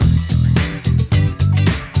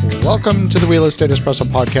Welcome to the Real Estate Espresso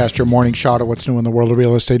Podcast, your morning shot at what's new in the world of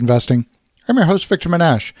real estate investing. I'm your host, Victor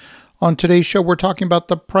Menashe. On today's show, we're talking about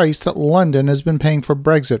the price that London has been paying for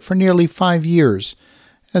Brexit for nearly 5 years,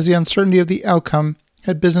 as the uncertainty of the outcome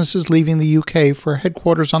had businesses leaving the UK for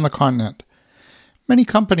headquarters on the continent. Many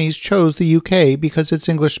companies chose the UK because it's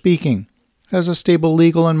English-speaking, has a stable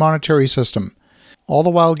legal and monetary system, all the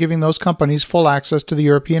while giving those companies full access to the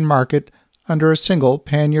European market under a single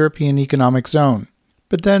pan-European economic zone.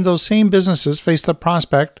 But then those same businesses face the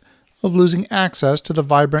prospect of losing access to the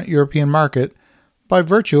vibrant European market by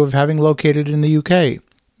virtue of having located in the UK.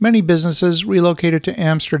 Many businesses relocated to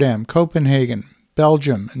Amsterdam, Copenhagen,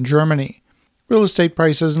 Belgium, and Germany. Real estate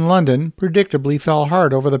prices in London predictably fell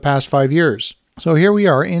hard over the past 5 years. So here we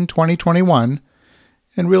are in 2021,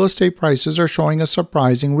 and real estate prices are showing a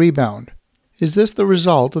surprising rebound. Is this the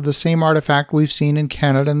result of the same artifact we've seen in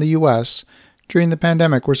Canada and the US during the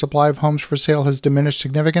pandemic, where supply of homes for sale has diminished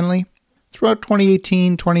significantly? Throughout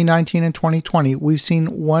 2018, 2019, and 2020, we've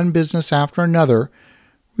seen one business after another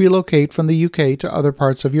relocate from the UK to other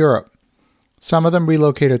parts of Europe. Some of them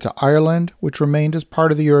relocated to Ireland, which remained as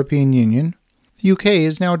part of the European Union. The UK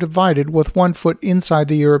is now divided with 1 foot inside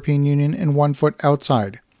the European Union and 1 foot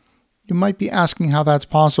outside. You might be asking how that's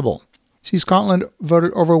possible. See, Scotland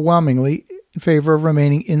voted overwhelmingly in favor of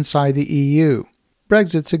remaining inside the EU.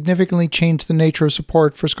 Brexit significantly changed the nature of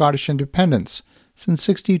support for Scottish independence, since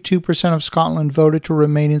 62% of Scotland voted to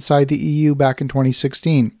remain inside the EU back in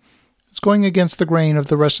 2016. It's going against the grain of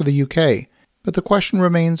the rest of the UK, but the question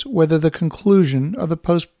remains whether the conclusion of the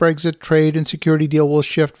post-Brexit trade and security deal will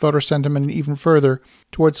shift voter sentiment even further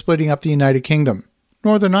towards splitting up the United Kingdom.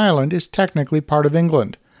 Northern Ireland is technically part of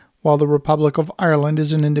England, while the Republic of Ireland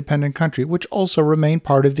is an independent country, which also remained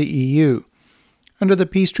part of the EU. Under the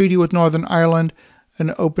peace treaty with Northern Ireland,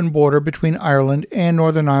 an open border between Ireland and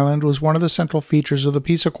Northern Ireland was one of the central features of the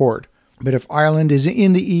peace accord. But if Ireland is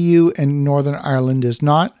in the EU and Northern Ireland is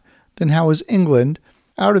not, then how is England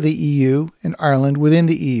out of the EU and Ireland within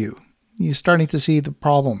the EU? You're starting to see the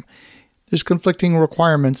problem. There's conflicting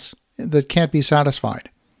requirements that can't be satisfied.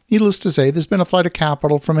 Needless to say, there's been a flight of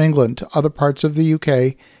capital from England to other parts of the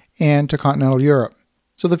UK and to continental Europe.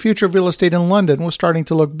 So the future of real estate in London was starting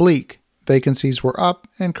to look bleak. Vacancies were up,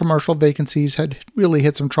 and commercial vacancies had really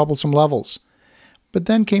hit some troublesome levels. But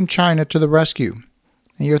then came China to the rescue.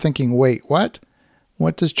 And you're thinking, wait, what?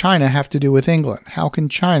 What does China have to do with England? How can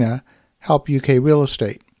China help UK real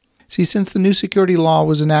estate? See, since the new security law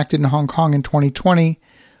was enacted in Hong Kong in 2020,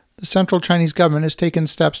 the central Chinese government has taken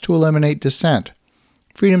steps to eliminate dissent.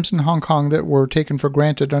 Freedoms in Hong Kong that were taken for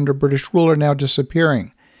granted under British rule are now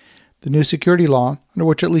disappearing. The new security law, under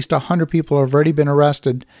which at least 100 people have already been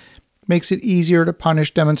arrested, makes it easier to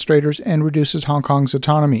punish demonstrators and reduces Hong Kong's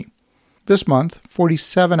autonomy. This month,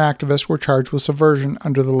 47 activists were charged with subversion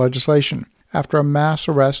under the legislation, after a mass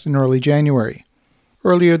arrest in early January.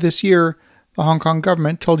 Earlier this year, the Hong Kong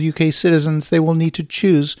government told UK citizens they will need to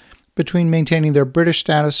choose between maintaining their British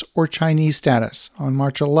status or Chinese status. On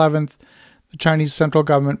March 11th, the Chinese central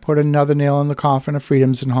government put another nail in the coffin of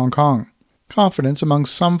freedoms in Hong Kong. Confidence among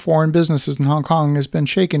some foreign businesses in Hong Kong has been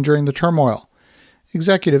shaken during the turmoil.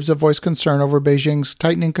 Executives have voiced concern over Beijing's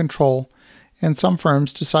tightening control and some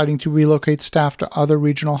firms deciding to relocate staff to other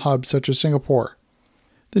regional hubs such as Singapore.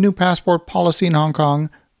 The new passport policy in Hong Kong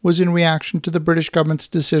was in reaction to the British government's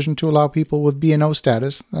decision to allow people with BNO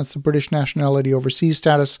status, that's the British Nationality Overseas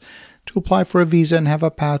status, to apply for a visa and have a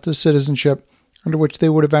path to citizenship under which they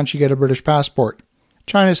would eventually get a British passport.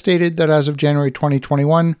 China stated that as of January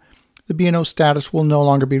 2021, the BNO status will no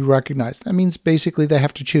longer be recognized. That means basically they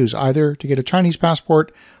have to choose either to get a Chinese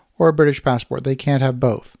passport or a British passport. They can't have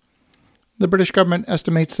both. The British government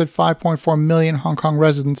estimates that 5.4 million Hong Kong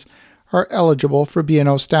residents are eligible for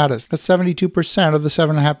BNO status. That's 72% of the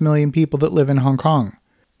 7.5 million people that live in Hong Kong.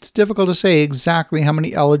 It's difficult to say exactly how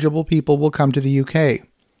many eligible people will come to the UK.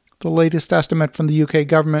 The latest estimate from the UK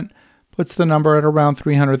government puts the number at around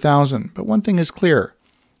 300,000. But one thing is clear.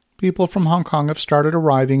 People from Hong Kong have started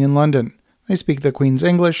arriving in London. They speak the Queen's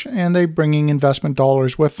English, and they're bringing investment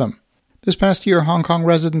dollars with them. This past year, Hong Kong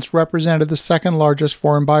residents represented the second largest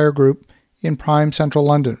foreign buyer group in prime central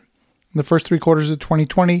London. In the first 3 quarters of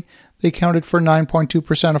 2020, they accounted for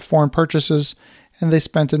 9.2% of foreign purchases, and they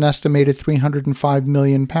spent an estimated £305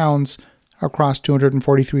 million across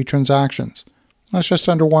 243 transactions. That's just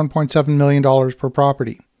under $1.7 million per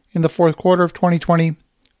property. In the fourth quarter of 2020,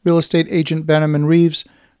 real estate agent Benham & Reeves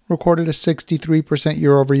recorded a 63%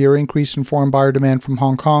 year-over-year increase in foreign buyer demand from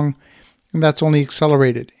Hong Kong, and that's only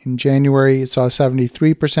accelerated. In January, it saw a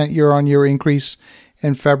 73% year-on-year increase,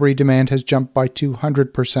 and February demand has jumped by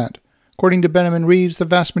 200%. According to Benjamin Reeves, the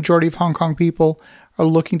vast majority of Hong Kong people are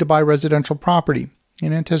looking to buy residential property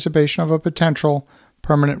in anticipation of a potential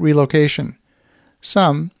permanent relocation.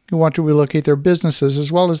 Some who want to relocate their businesses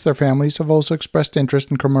as well as their families have also expressed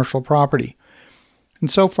interest in commercial property.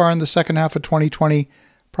 And so far in the second half of 2020,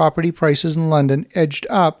 property prices in London edged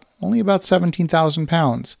up only about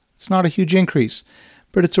 £17,000. It's not a huge increase,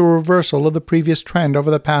 but it's a reversal of the previous trend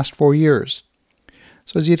over the past 4 years.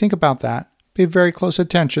 So as you think about that, pay very close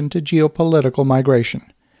attention to geopolitical migration.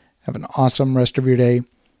 Have an awesome rest of your day.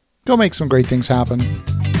 Go make some great things happen.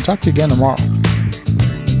 Talk to you again tomorrow.